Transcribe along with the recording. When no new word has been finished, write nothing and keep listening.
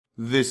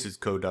This is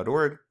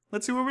code.org.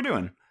 Let's see what we're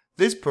doing.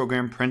 This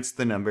program prints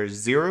the numbers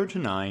 0 to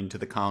 9 to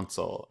the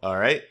console.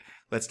 Alright,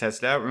 let's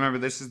test it out. Remember,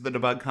 this is the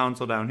debug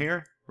console down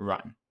here.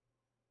 Run.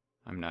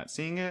 I'm not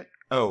seeing it.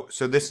 Oh,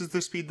 so this is the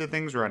speed the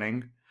thing's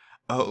running.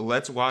 Oh,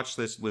 let's watch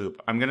this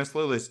loop. I'm going to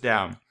slow this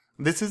down.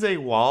 This is a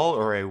while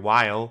or a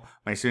while.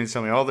 My students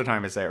tell me all the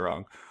time I say it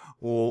wrong.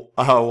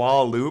 A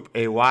while loop,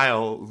 a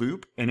while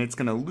loop, and it's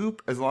going to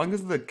loop as long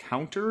as the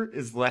counter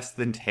is less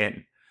than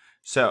 10.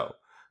 So,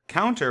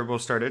 counter will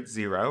start at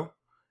 0,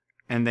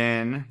 and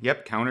then,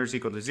 yep, counter is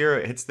equal to 0.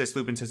 It hits this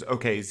loop and says,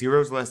 okay,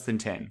 0 is less than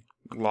 10.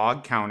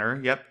 Log counter,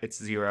 yep,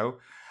 it's 0.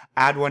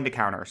 Add 1 to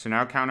counter. So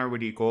now counter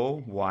would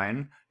equal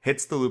 1.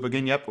 Hits the loop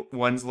again, yep,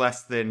 1's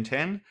less than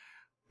 10.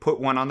 Put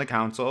 1 on the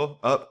console,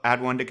 up,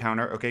 add 1 to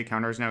counter. Okay,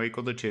 counter is now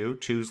equal to 2.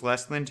 2's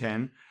less than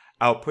 10.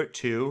 Output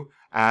 2,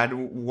 add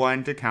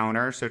 1 to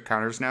counter, so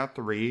counter is now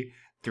 3.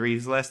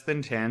 3's less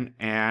than 10,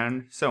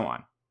 and so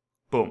on.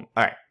 Boom.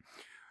 All right.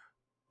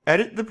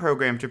 Edit the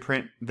program to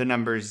print the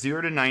numbers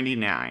 0 to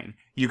 99.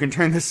 You can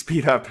turn the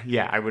speed up.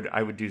 Yeah, I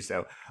would do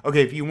so.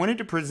 Okay, if you wanted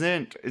to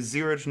present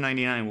 0 to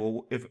 99,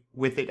 well, if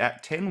with it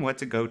at 10,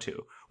 what's it go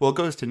to? Well, it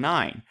goes to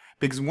 9,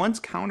 because once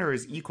counter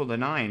is equal to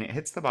 9, it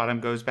hits the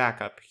bottom, goes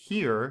back up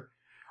here,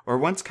 or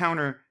once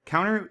counter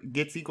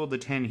gets equal to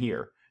 10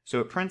 here. So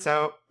it prints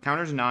out,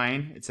 counter's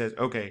 9, it says,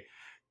 okay,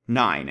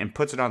 9, and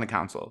puts it on the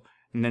console.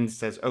 And then it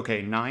says,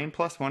 okay, 9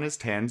 plus 1 is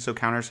 10, so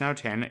counter's now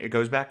 10. It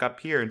goes back up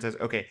here and says,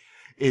 okay,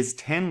 is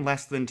 10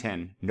 less than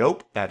 10?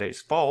 Nope, that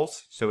is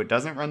false, so it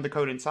doesn't run the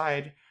code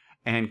inside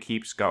and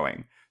keeps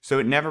going. So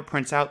it never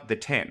prints out the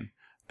 10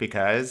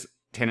 because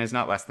 10 is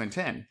not less than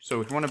 10.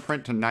 So if we want to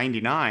print to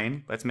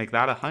 99, let's make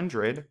that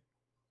 100.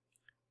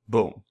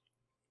 Boom.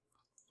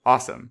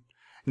 Awesome.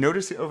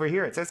 Notice over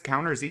here it says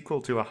counter is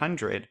equal to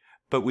 100,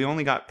 but we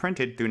only got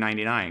printed through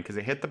 99 because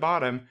it hit the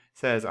bottom,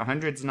 says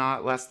 100's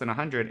not less than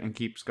 100 and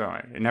keeps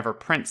going. It never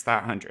prints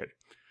that 100.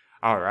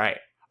 All right,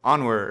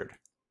 onward.